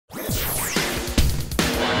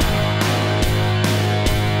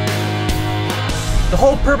The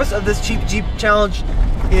whole purpose of this cheap Jeep challenge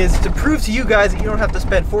is to prove to you guys that you don't have to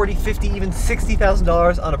spend $40, $50, even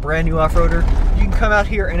 $60,000 on a brand new off-roader. You can come out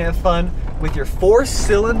here and have fun with your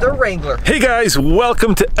 4-cylinder Wrangler. Hey guys,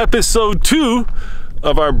 welcome to episode 2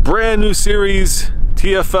 of our brand new series,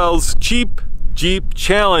 TFL's Cheap Jeep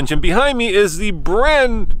Challenge. And behind me is the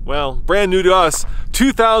brand new to us,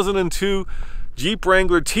 2002 Jeep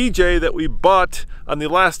Wrangler TJ that we bought on the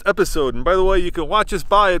last episode. And by the way, you can watch us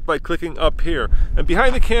buy it by clicking up here. And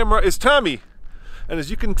behind the camera is Tommy. And as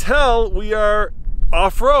you can tell, we are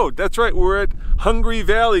off-road. That's right, we're at Hungry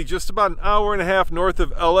Valley, just about an hour and a half north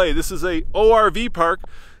of LA. This is a ORV park,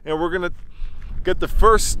 and we're gonna get the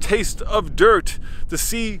first taste of dirt to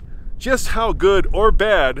see just how good or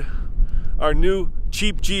bad our new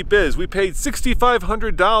cheap Jeep is. We paid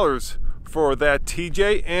 $6,500 for that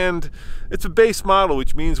TJ, and it's a base model,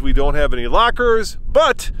 which means we don't have any lockers,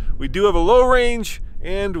 but we do have a low range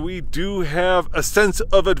and we do have a sense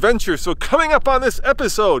of adventure. So coming up on this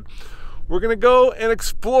episode, we're gonna go and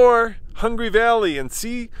explore Hungry Valley and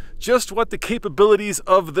see just what the capabilities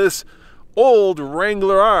of this old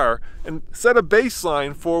Wrangler are and set a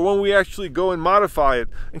baseline for when we actually go and modify it.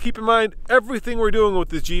 And keep in mind, everything we're doing with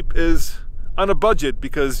this Jeep is on a budget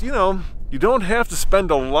because, you know, you don't have to spend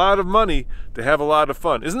a lot of money to have a lot of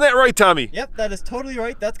fun. Isn't that right, Tommy? Yep, that is totally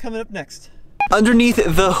right. That's coming up next. Underneath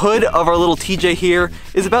the hood of our little TJ here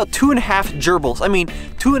is about 2.5 gerbils. I mean,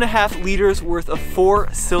 2.5 liters worth of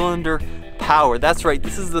 4-cylinder power. That's right,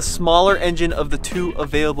 this is the smaller engine of the two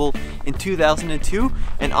available in 2002.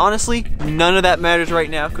 And honestly, none of that matters right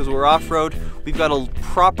now because we're off-road. We've got a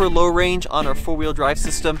proper low range on our 4-wheel drive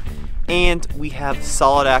system, and we have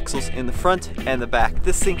solid axles in the front and the back.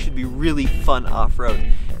 This thing should be really fun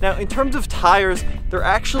off-road. Now, in terms of tires, they're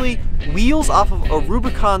actually wheels off of a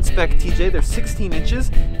Rubicon spec TJ. They're 16 inches,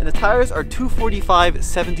 and the tires are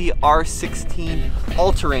 245/70 R16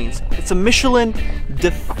 all-terrains. It's a Michelin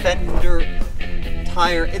Defender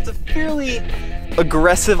tire. It's a fairly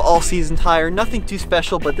aggressive all-season tire, nothing too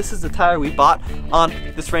special, but this is the tire we bought on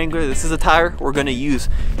this Wrangler. This is a tire we're gonna use.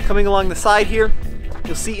 Coming along the side here,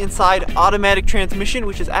 you'll see inside automatic transmission,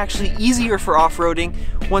 which is actually easier for off-roading.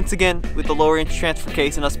 Once again, with the low range transfer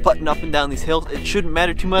case and us putting up and down these hills, it shouldn't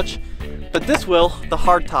matter too much. But this will, the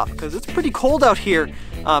hard top, because it's pretty cold out here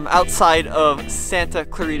outside of Santa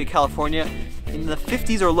Clarita, California, in the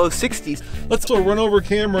 50s or low 60s. Let's go run over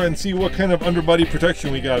camera and see what kind of underbody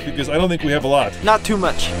protection we got, because I don't think we have a lot. Not too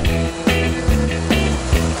much.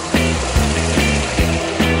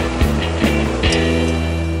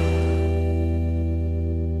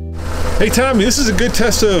 Hey Tommy, this is a good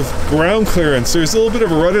test of ground clearance. There's a little bit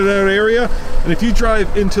of a rutted out area, and if you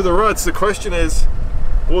drive into the ruts, the question is,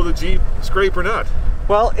 will the Jeep scrape or not?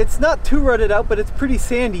 Well, it's not too rutted out, but it's pretty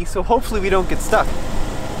sandy, so hopefully we don't get stuck.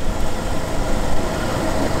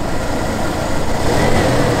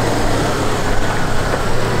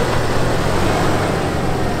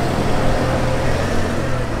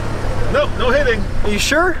 Nope, no hitting. Are you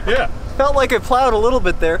sure? Yeah. Felt like I plowed a little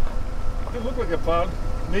bit there. It looked like I plowed.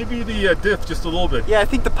 Maybe the diff just a little bit. Yeah, I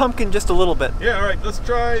think the pumpkin just a little bit. Yeah, all right, let's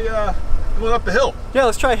try going up the hill. Yeah,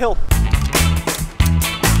 let's try a hill.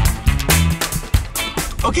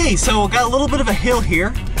 Okay, so got a little bit of a hill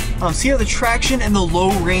here. See how the traction and the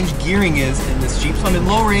low range gearing is in this Jeep. So I'm in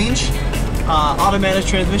low range, automatic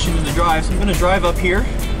transmission in the drive. So I'm gonna drive up here,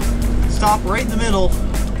 stop right in the middle,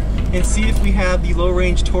 and see if we have the low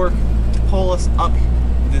range torque to pull us up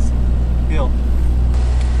this hill.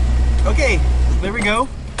 Okay, there we go.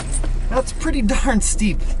 That's pretty darn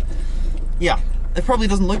steep. Yeah, it probably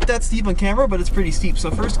doesn't look that steep on camera, but it's pretty steep.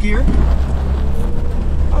 So first gear.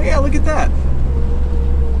 Oh yeah, look at that.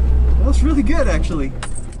 That's really good, actually.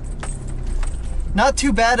 Not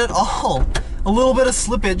too bad at all. A little bit of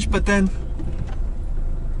slippage, but then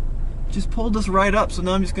just pulled us right up. So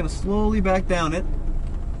now I'm just gonna slowly back down it.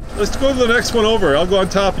 Let's go to the next one over. I'll go on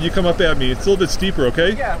top and you come up at me. It's a little bit steeper,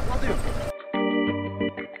 okay? Yeah, will do.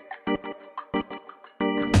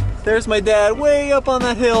 There's my dad way up on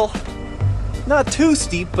that hill. Not too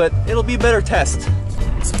steep, but it'll be a better test.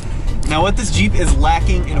 Now what this Jeep is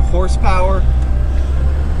lacking in horsepower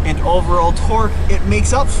and overall torque, it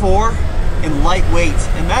makes up for in lightweight,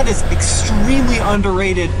 and that is extremely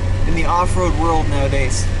underrated in the off-road world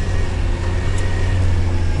nowadays.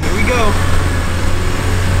 Here we go.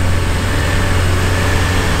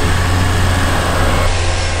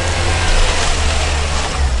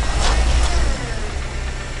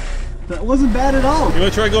 That wasn't bad at all. You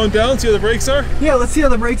want to try going down, see how the brakes are? Yeah, let's see how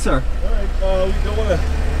the brakes are. Alright, we don't want to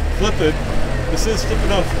flip it. This is steep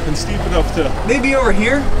enough and steep enough to... Maybe over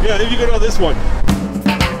here? Yeah, maybe you go down this one.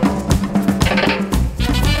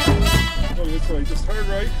 Go this way, just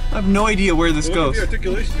right? I have no idea where this goes. The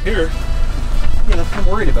articulation here. Yeah, that's what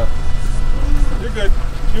I'm worried about. You're good.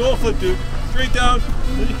 You won't flip, dude. Straight down,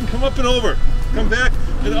 then you can come up and over. Come back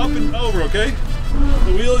and up and over, okay?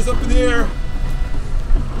 The wheel is up in the air.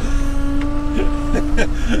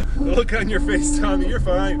 The look on your face, Tommy, you're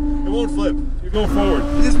fine. It won't flip. You're going forward.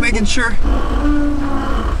 Just making sure.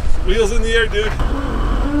 Wheels in the air, dude.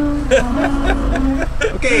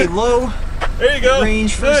 Okay, low. There you go.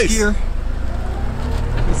 Range, first gear.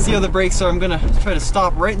 Let's see how the brakes are. I'm gonna try to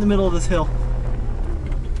stop right in the middle of this hill.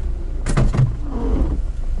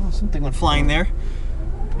 Oh, something went flying there.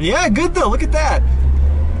 Yeah, good though. Look at that.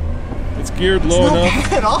 It's geared low enough. Not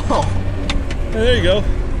bad at all. Yeah, there you go.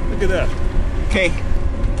 Look at that. Okay,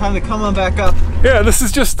 time to come on back up. Yeah, this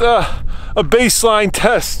is just a baseline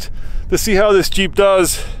test to see how this Jeep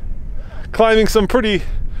does. Climbing some pretty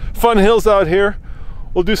fun hills out here.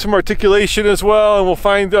 We'll do some articulation as well, and we'll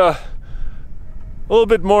find a little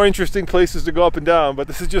bit more interesting places to go up and down, but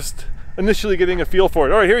this is just initially getting a feel for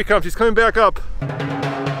it. All right, here he comes. He's coming back up.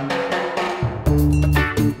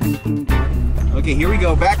 Okay, here we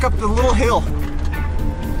go. Back up the little hill.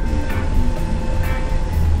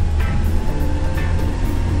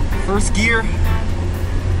 First gear.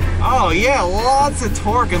 Oh yeah, lots of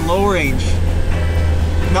torque and low range.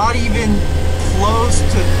 Not even close to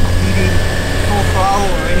needing full throttle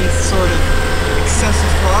or any sort of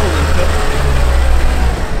excessive throttle input.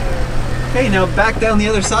 Okay, now back down the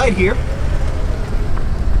other side here.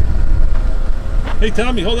 Hey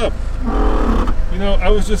Tommy, hold up. You know, I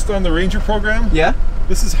was just on the Ranger program. Yeah?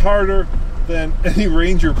 This is harder than any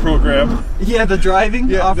Ranger program. Yeah, the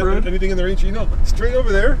driving, off-road. Anything in the Ranger, you know, straight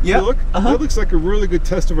over there. Yeah. Look, that looks like a really good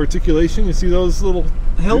test of articulation. You see those little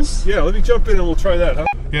hills? Yeah, let me jump in and we'll try that, huh?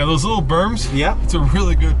 Yeah, those little berms. Yeah. It's a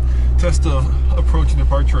really good test of approach and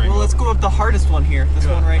departure angle. Well, let's go up the hardest one here. This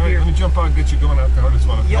one right here. Let me jump out and get you going out the hardest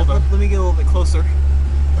one. Yeah, let me get a little bit closer. All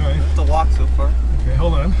right. I have to walk so far. Okay,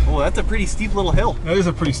 hold on. Oh, that's a pretty steep little hill. That is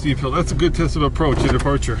a pretty steep hill. That's a good test of approach and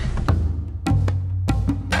departure.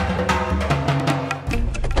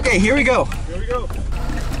 Okay, here we go. Here we go.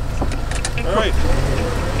 All right.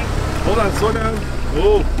 Hold on, slow down.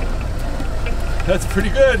 Oh, that's pretty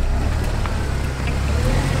good.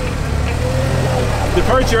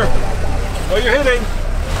 Departure. Oh, you're hitting.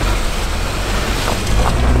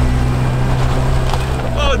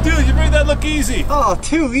 Oh, dude, you made that look easy. Oh,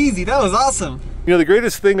 too easy. That was awesome. You know, the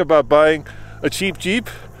greatest thing about buying a cheap Jeep,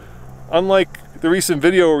 unlike the recent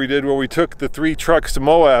video we did where we took the 3 trucks to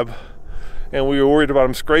Moab and we were worried about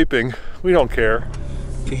them scraping, we don't care.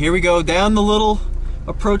 Okay, here we go. Down the little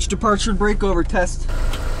approach, departure, breakover test.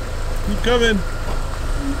 Keep coming.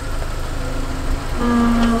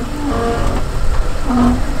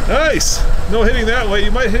 Nice. No hitting that way.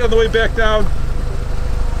 You might hit on the way back down,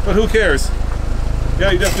 but who cares?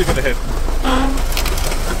 Yeah, you're definitely gonna hit.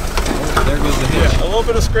 Oh, there goes the hitch. Yeah, a little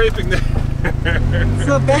bit of scraping there. It's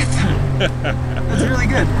not bad. That's really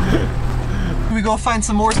good. Can we go find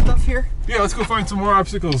some more stuff here? Yeah, let's go find some more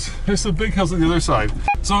obstacles. There's some big hills on the other side.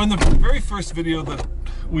 So in the very first video that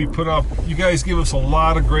we put up, you guys give us a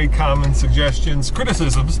lot of great comments, suggestions,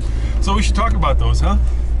 criticisms. So we should talk about those, huh?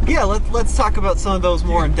 Yeah, let's talk about some of those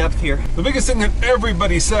more in depth here. The biggest thing that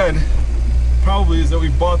everybody said probably is that we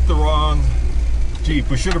bought the wrong Jeep.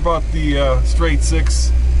 We should have bought the straight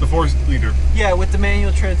 6, the 4-liter. Yeah, with the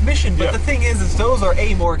manual transmission, but the thing is those are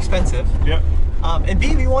A, more expensive. Yeah. And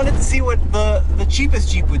B, we wanted to see what the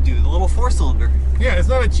cheapest Jeep would do, the little 4-cylinder. Yeah, it's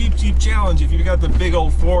not a cheap challenge if you've got the big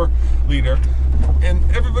old 4-liter. And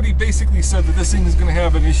everybody basically said that this thing is going to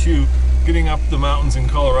have an issue getting up the mountains in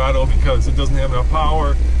Colorado because it doesn't have enough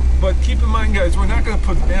power. But keep in mind, guys, we're not going to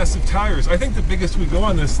put massive tires. I think the biggest we go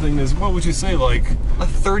on this thing is, what would you say, like? A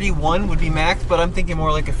 31 would be max, but I'm thinking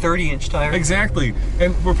more like a 30-inch tire. Exactly.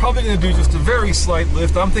 And we're probably going to do just a very slight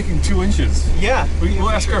lift. I'm thinking 2 inches. Yeah.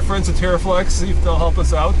 We'll ask our friends at TerraFlex, see if they'll help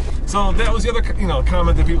us out. So that was the other,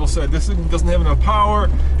 comment that people said. This thing doesn't have enough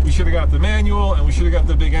power. We should have got the manual, and we should have got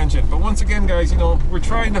the big engine. But once again, guys, we're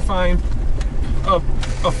trying to find a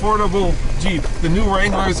affordable Jeep. The new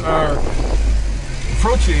Wranglers are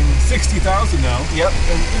approaching 60,000 now. Yep.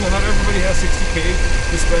 And not everybody has 60K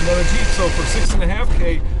to spend on a Jeep. So for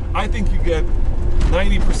 6.5K, I think you get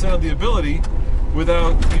 90% of the ability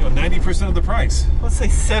without 90% of the price. Let's say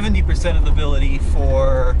 70% of the ability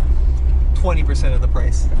for 20% of the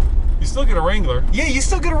price. You still get a Wrangler. Yeah, you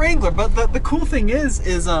still get a Wrangler, but the cool thing is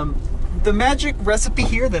the magic recipe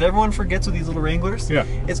here that everyone forgets with these little Wranglers. Yeah.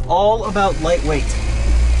 It's all about lightweight.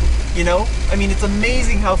 I mean, it's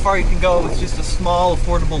amazing how far you can go with just a small,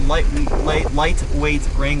 affordable, lightweight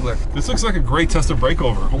Wrangler. This looks like a great test of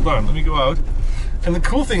breakover. Hold on, let me go out And the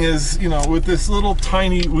cool thing is, you know, with this little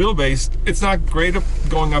tiny wheelbase, it's not great at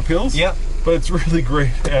going up hills. Yep. But it's really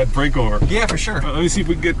great at breakover. Yeah, for sure. Let me see if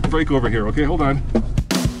we can get breakover here. Okay, hold on.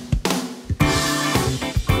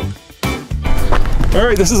 All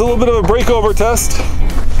right, this is a little bit of a breakover test.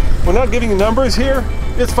 We're not giving you numbers here.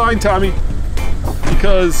 It's fine, Tommy,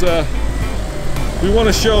 because we want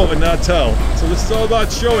to show and not tell. So this is all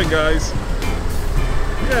about showing, guys.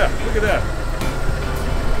 Yeah, look at that.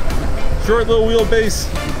 Short little wheelbase,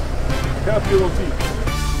 happy little teeth.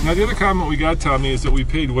 Now the other comment we got, Tommy, is that we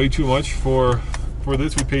paid way too much for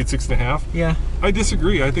this. We paid $6.5. Yeah. I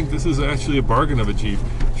disagree. I think this is actually a bargain of a Jeep.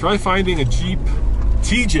 Try finding a Jeep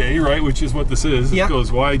TJ, right, which is what this is. Yeah. It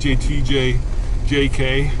goes YJ, TJ,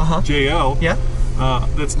 JK, JL. Yeah.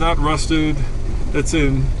 That's not rusted. That's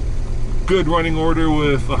in good running order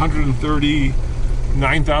with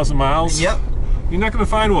 139,000 miles. Yep. You're not going to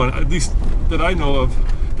find one, at least that I know of,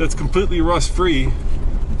 that's completely rust-free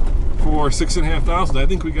for $6,500. I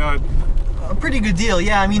think we got a pretty good deal.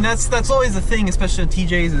 Yeah, I mean that's always the thing, especially with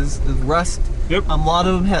TJs is rust. Yep. A lot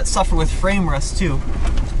of them suffer with frame rust too,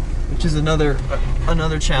 which is another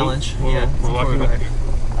challenge. Well, we're locking up here.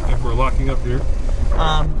 Yeah, we're locking up here.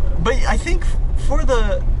 But I think for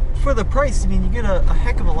the price, I mean, you get a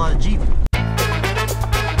heck of a lot of Jeep.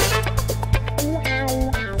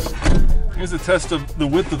 Here's a test of the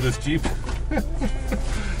width of this Jeep.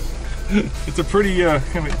 It's a pretty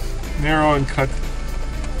kind of narrow and cut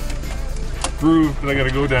groove that I got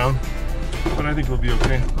to go down, but I think we'll be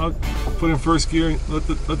okay. I'll put in first gear and let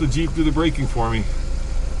the Jeep do the braking for me.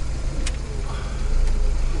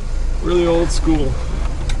 Really old school.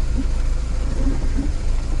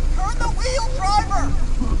 Turn the wheel, driver!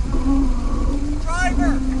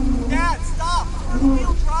 Driver! Dad, stop! Turn the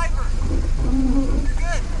wheel, driver! You're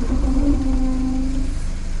good.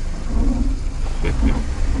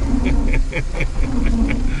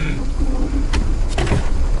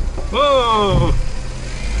 Whoa!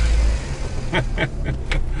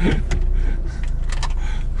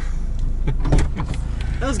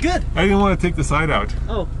 That was good. I didn't want to take the side out.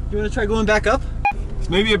 Oh, you want to try going back up? It's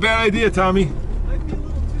maybe a bad idea, Tommy. Might be a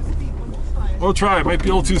little too steep, but we'll try it. We'll try. It might be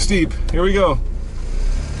a little too steep. Here we go.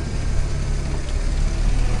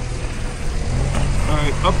 All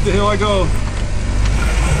right, up the hill I go.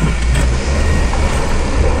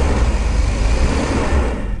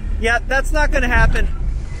 Yeah, that's not going to happen.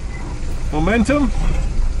 Momentum?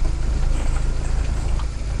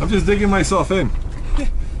 I'm just digging myself in.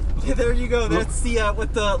 Yeah, there you go. That's the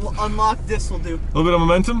what the unlocked disc will do. A little bit of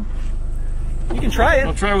momentum? You can try it.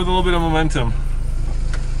 I'll try with a little bit of momentum.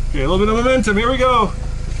 Okay, a little bit of momentum. Here we go.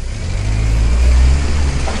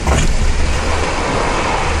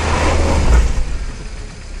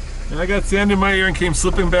 And I got sand in my ear and came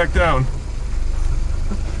slipping back down.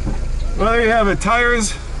 Well, there you have it.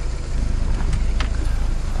 Tires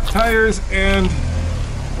and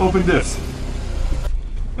open disc.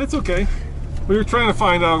 That's okay. We were trying to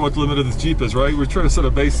find out what the limit of this Jeep is, right? We were trying to set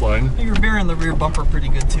a baseline. You're bearing the rear bumper pretty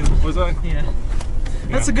good too. Was I? Yeah.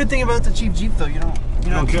 That's the good thing about the cheap Jeep though. You're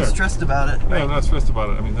not too stressed about it. Yeah, I'm not stressed about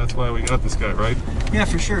it. I mean, that's why we got this guy, right? Yeah,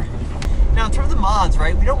 for sure. Now, in terms of mods,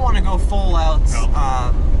 right? We don't want to go full out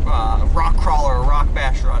rock crawler or rock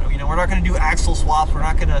basher on it. You know, we're not going to do axle swaps. We're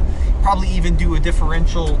not going to probably even do a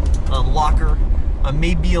differential locker.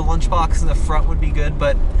 Maybe a lunchbox in the front would be good,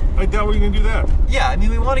 but I doubt we're going to do that. Yeah, I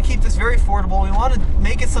mean, we want to keep this very affordable. We want to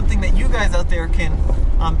make it something that you guys out there can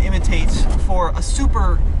imitate for a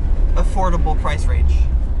super affordable price range.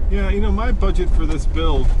 Yeah, you know, my budget for this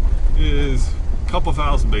build is a couple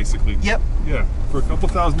thousand, basically. Yep. Yeah, for a couple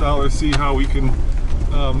 $1,000s, see how we can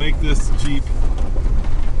make this Jeep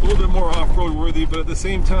a little bit more off-road worthy, but at the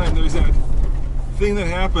same time, there's that thing that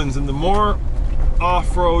happens, and the more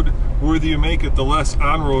off-road worthy you make it, the less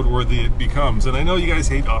on-road worthy it becomes. And I know you guys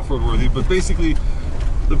hate off-road worthy, but basically,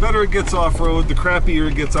 the better it gets off-road, the crappier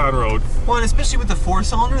it gets on-road. Well, and especially with the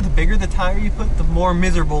 4-cylinder, the bigger the tire you put, the more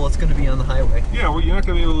miserable it's going to be on the highway. Yeah, well, you're not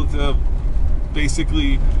going to be able to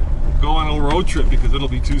basically go on a road trip because it'll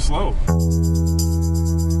be too slow.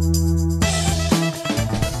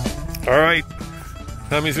 All right,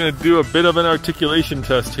 Tommy's going to do a bit of an articulation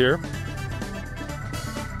test here.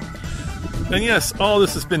 And yes, all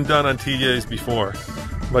this has been done on TJs before,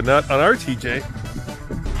 but not on our TJ.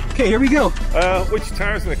 Okay, here we go. Which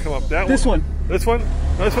tire's going to come up? That this one. This one?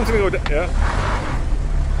 No, this one's going to go down. Yeah.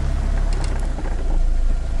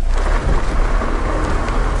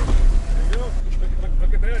 There you go.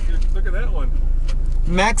 Look at that. Look at that one.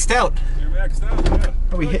 Maxed out. You're maxed out, yeah.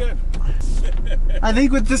 Are we hit? I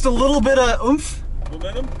think with just a little bit of oomph.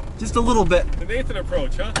 Momentum? Just a little bit. The Nathan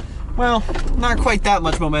approach, huh? Well, not quite that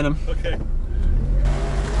much momentum. Okay.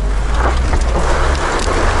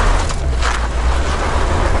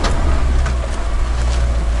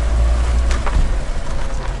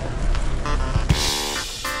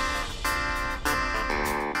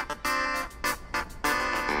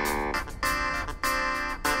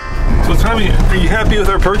 Tommy, are you happy with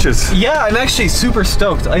our purchase? Yeah, I'm actually super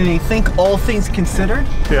stoked. I mean, think all things considered.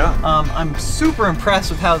 Yeah. I'm super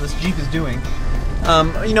impressed with how this Jeep is doing.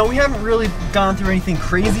 You know, we haven't really gone through anything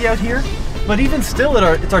crazy out here, but even still,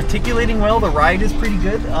 it's articulating well. The ride is pretty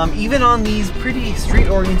good. Even on these pretty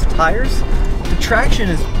street-oriented tires, the traction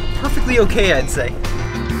is perfectly okay, I'd say.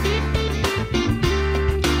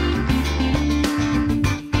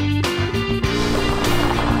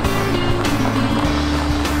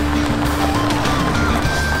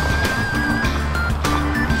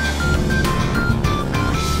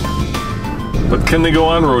 But can they go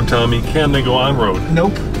on-road, Tommy? Can they go on-road?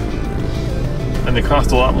 Nope. And they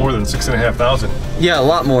cost a lot more than $6,500. Yeah, a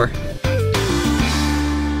lot more.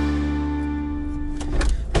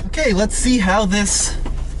 Okay, let's see how this,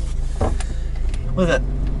 what is that,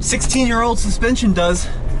 16-year-old suspension does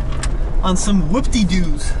on some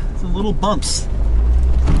whoop-de-doos, some little bumps.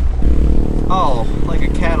 Oh, like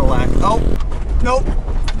a Cadillac. Oh, nope.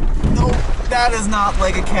 Nope, that is not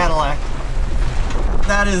like a Cadillac.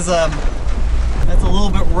 That is, that's a little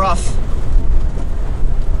bit rough.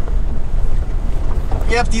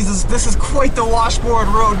 Yep, this is quite the washboard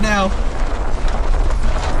road now.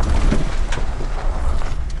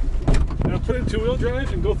 Now put it in two-wheel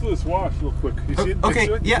drive and go through this wash real quick. You see it? Okay,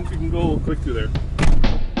 yeah. You can go a little quick through there.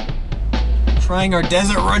 Trying our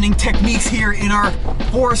desert running techniques here in our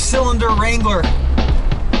 4-cylinder Wrangler.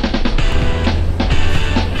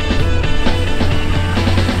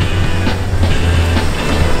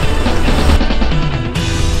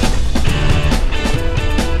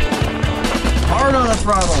 Hard on the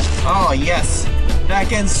throttle. Oh yes.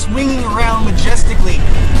 Back end swinging around majestically.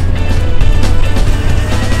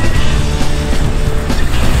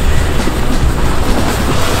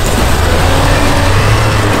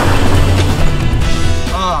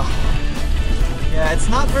 Yeah, it's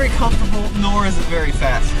not very comfortable, nor is it very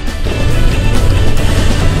fast.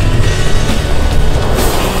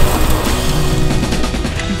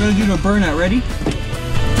 We're gonna do the burnout. Ready?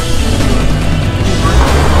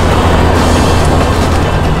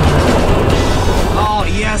 Oh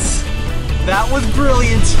yes, that was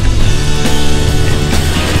brilliant.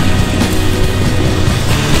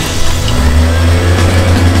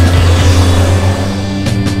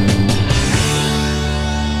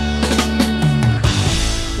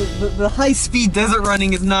 The high-speed desert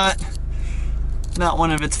running is not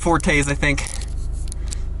one of its fortes, I think.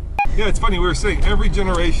 Yeah, it's funny, we were saying every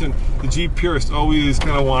generation, the Jeep purists always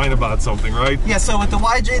kind of whine about something, right? Yeah, so with the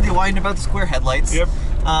YJ, they whined about the square headlights. Yep.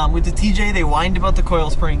 With the TJ, they whined about the coil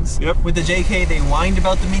springs. Yep. With the JK, they whined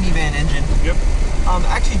about the minivan engine. Yep.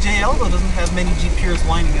 Actually, JL, though, doesn't have many Jeep purists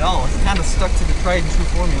whining at all. It's kind of stuck to the tried and true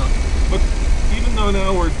formula. But even though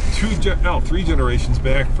now we're three generations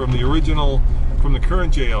back from the original, from the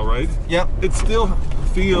current JL, right? Yep. It still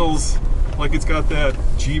feels like it's got that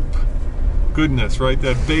Jeep goodness, right?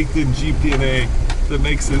 That baked in Jeep DNA that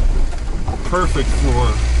makes it perfect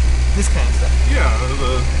for this kind of stuff. Yeah,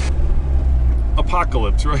 the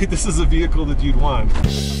apocalypse, right? This is a vehicle that you'd want.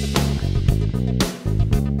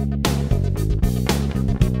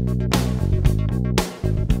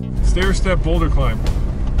 Stair step boulder climb.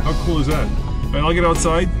 How cool is that? Right, I'll get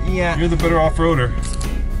outside. Yeah. You're the better off-roader.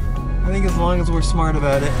 I think as long as we're smart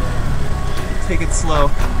about it, take it slow,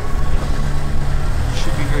 it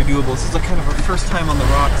should be very doable. This is like kind of our first time on the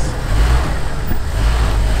rocks.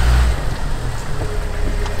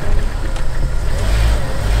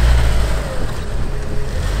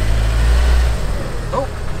 Oh,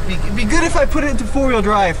 it'd be good if I put it into 4-wheel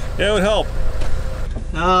drive. Yeah, it would help.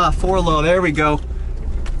 Ah, 4-low, there we go.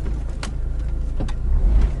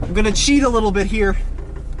 I'm gonna cheat a little bit here.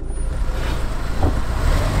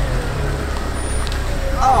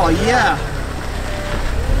 Oh yeah.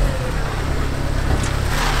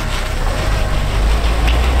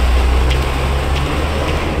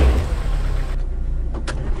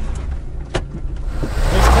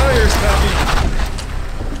 Those tires, Tommy.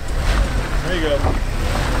 There you go.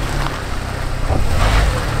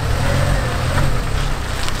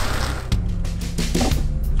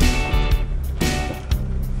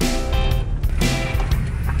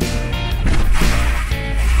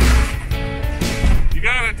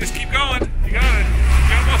 Just keep going. You got it.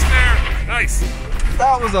 You're almost there. Nice.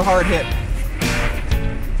 That was a hard hit.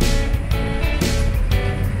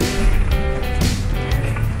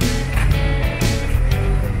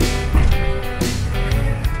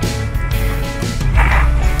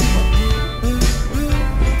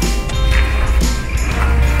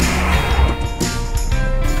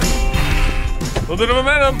 A little bit of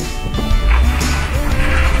momentum.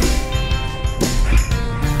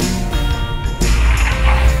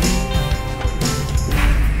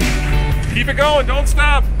 Keep it going, don't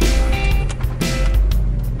stop.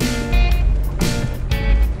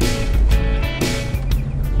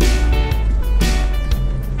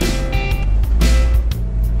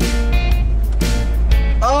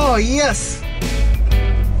 Oh, yes!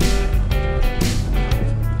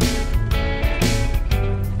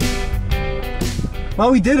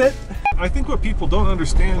 Well, we did it. I think what people don't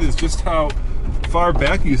understand is just how far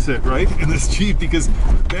back you sit, right, in this Jeep, because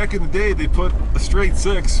back in the day they put a straight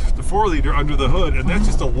 6, the 4-liter under the hood, and that's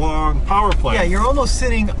just a long power plant. Yeah, you're almost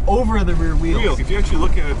sitting over the rear wheels. If you actually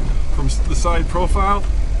look at it from the side profile,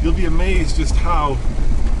 you'll be amazed just how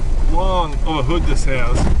long of a hood this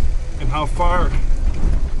has and how far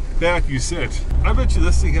back you sit. I bet you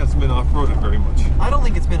this thing hasn't been off-roaded very much. I don't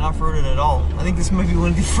think it's been off-roaded at all. I think this might be one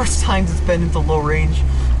of the first times it's been into low range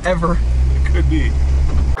ever. It could be.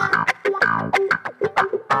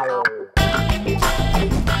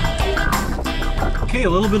 Okay, a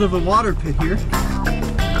little bit of a water pit here.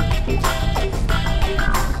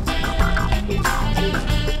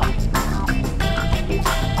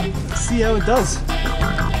 Let's see how it does.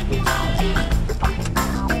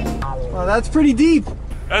 Wow, that's pretty deep.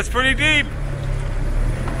 That's pretty deep.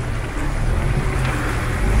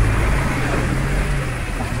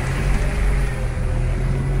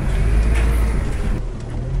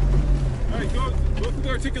 All right, go through the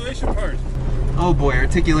articulation part. Oh boy,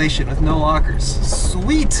 articulation with no lockers.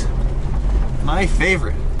 Sweet! My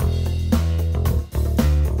favorite.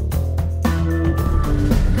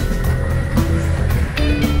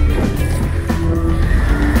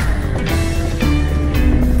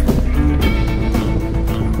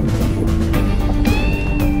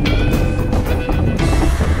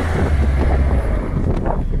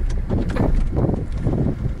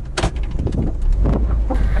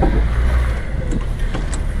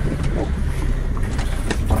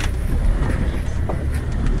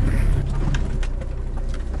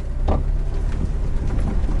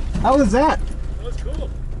 How was that? That was cool.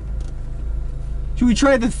 Should we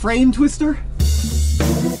try the frame twister?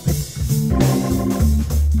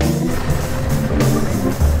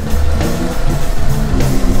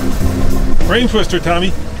 Frame twister, Tommy.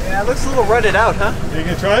 Yeah, it looks a little rutted out, huh? You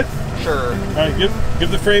gonna try it? Sure. All right,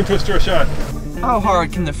 give the frame twister a shot. How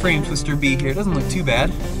hard can the frame twister be here? It doesn't look too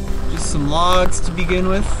bad. Just some logs to begin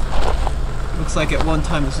with. Looks like at one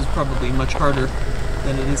time this was probably much harder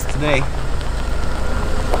than it is today.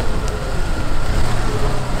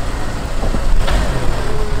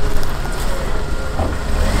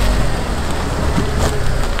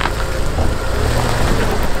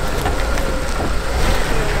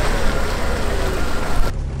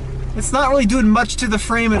 It's not really doing much to the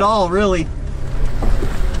frame at all, really.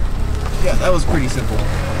 Yeah, that was pretty simple.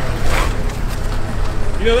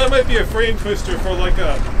 You know, that might be a frame twister for like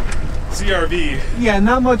a CRV. Yeah,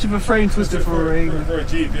 not much of a frame twister for a Wrangler. For a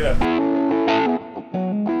Jeep, yeah.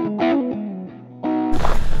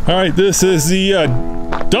 All right, this is the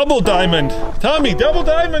double diamond. Tommy, double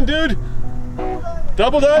diamond, dude.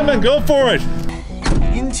 Double diamond, go for it.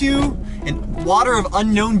 Into and water of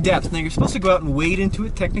unknown depth. Now you're supposed to go out and wade into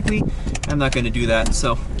it technically. I'm not going to do that,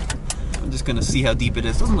 so I'm just going to see how deep it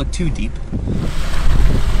is. Doesn't look too deep.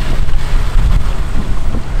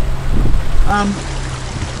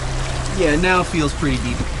 Yeah, now it feels pretty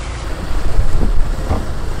deep.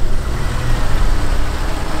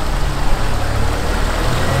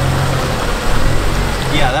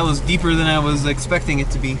 Yeah, that was deeper than I was expecting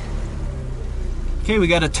it to be. Okay, we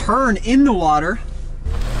got a turn in the water.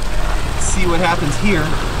 Let's see what happens here.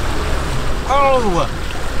 Oh!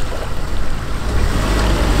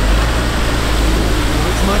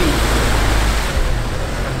 It's muddy.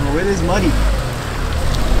 Oh, it is muddy.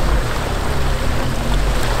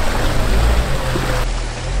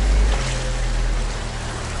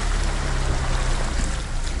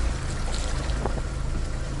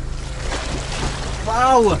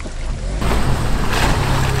 Wow!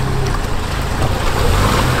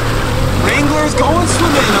 Wrangler's going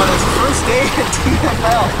swimming on his first day at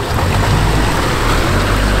TFL.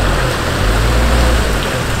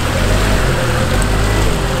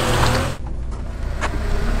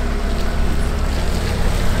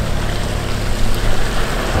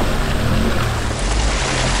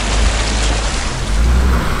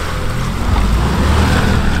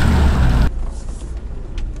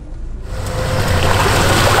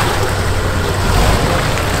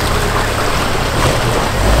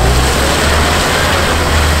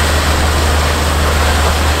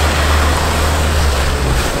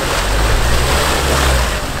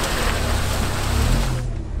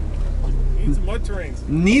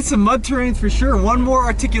 Need some mud terrains for sure. One more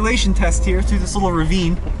articulation test here through this little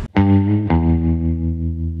ravine.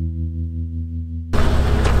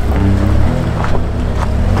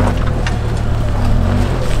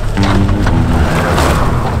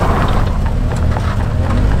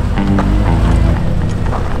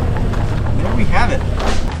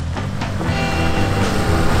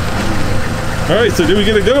 All right, so did we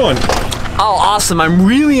get a good one? Oh, awesome. I'm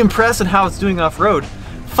really impressed at how it's doing off-road.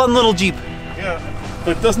 Fun little Jeep. Yeah,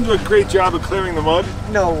 but it doesn't do a great job of clearing the mud.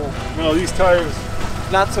 No. No, these tires.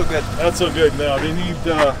 Not so good. Not so good, no. They need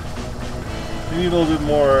a little bit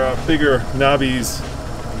more bigger knobbies.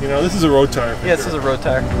 You know, this is a road tire. Yeah, this is a road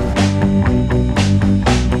tire.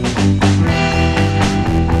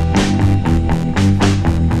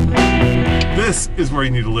 This is where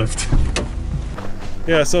you need a lift.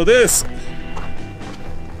 Yeah, so this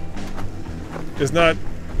is not.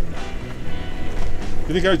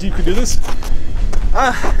 You think our Jeep could do this?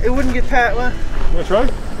 It wouldn't get pat. Well, you wanna try?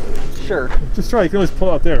 Sure. Just try. You can always pull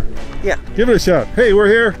out there. Yeah. Give it a shot. Hey, we're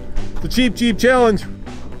here. The Cheap Jeep Challenge.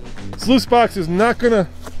 This loose box is not gonna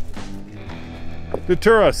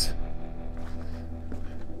deter us.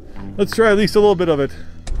 Let's try at least a little bit of it.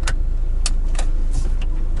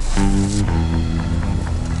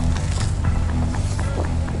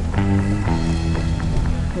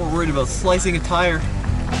 We're worried about slicing a tire.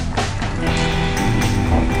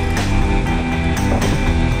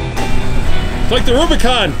 It's like the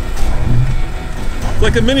Rubicon. It's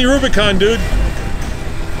like a mini Rubicon, dude.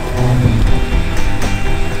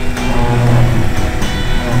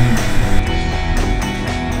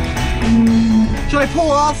 Should I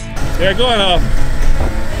pull off? Yeah, go on off. A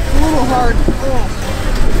little hard. Oh.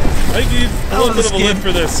 I think you need a little bit of a lift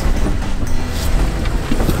for this.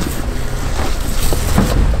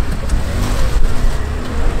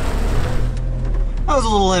 That was a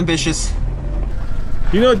little ambitious.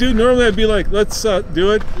 You know, dude, normally I'd be like, let's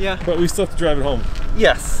do it. Yeah. But we still have to drive it home.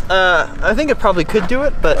 Yes. I think it probably could do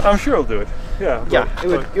it, but I'm sure it'll do it. Yeah. yeah,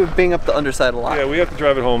 it would bang up the underside a lot. Yeah, we have to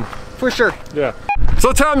drive it home. For sure. Yeah.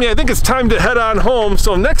 So Tommy, I think it's time to head on home.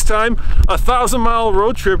 So next time, a 1,000-mile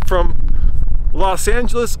road trip from Los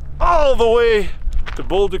Angeles all the way to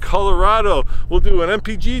Boulder, Colorado. We'll do an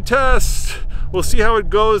MPG test. We'll see how it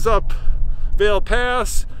goes up Vail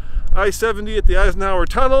Pass, I-70 at the Eisenhower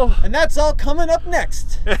Tunnel. And that's all coming up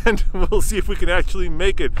next. And we'll see if we can actually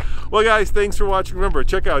make it. Well guys, thanks for watching. Remember,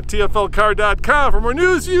 check out tflcar.com for more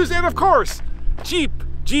news, views, and of course, Jeep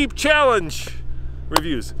Challenge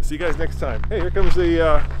reviews. See you guys next time. Hey, here comes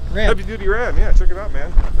the heavy duty Ram. Yeah, check it out,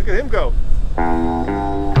 man. Look at him go. Give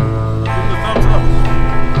him the thumbs up.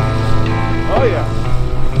 Oh yeah.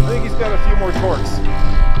 I think he's got a few more torques.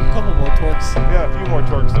 A couple more torques. Yeah, a few more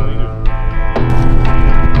torques than we do.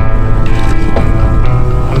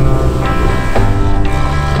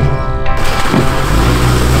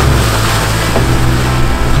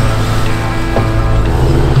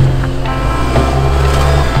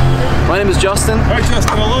 My name is Justin. All right,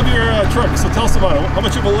 Justin, I love your truck, so tell us about it. How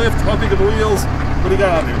much of a lift, how big of the wheels, what do you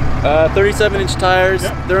got on there? 37-inch tires,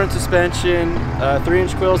 Yep. they're in suspension,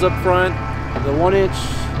 3-inch coils up front, the 1-inch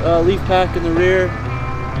leaf pack in the rear,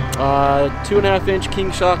 2.5-inch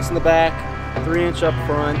king shocks in the back, 3-inch up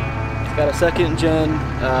front. It's got a 2nd gen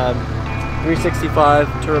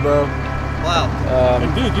 365 turbo. Wow.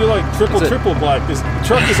 And dude, you're like triple black. This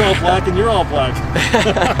truck is all black and you're all black.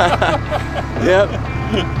 Yep.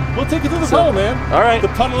 We'll take you to the tunnel, man. All right. The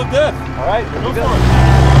tunnel of death. All right. Go for it.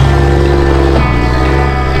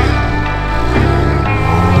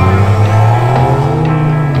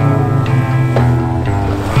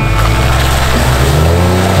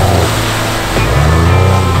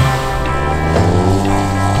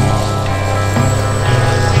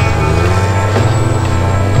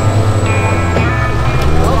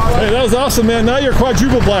 Hey, that was awesome, man. Now you're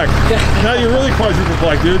quadruple black. Now you're really quadruple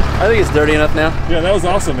black, dude. I think it's dirty enough now. Yeah, that was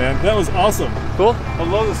awesome, man. That was awesome. Cool. I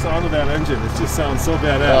love the sound of that engine. It just sounds so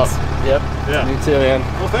badass. Oh, yep. Yeah. Me too, man.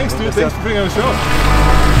 Well, thanks, dude. Thanks for being on the show.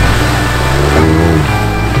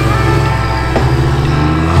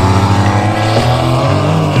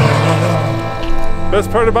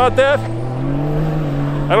 Best part about that,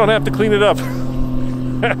 I don't have to clean it up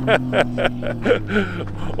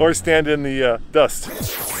or stand in the dust.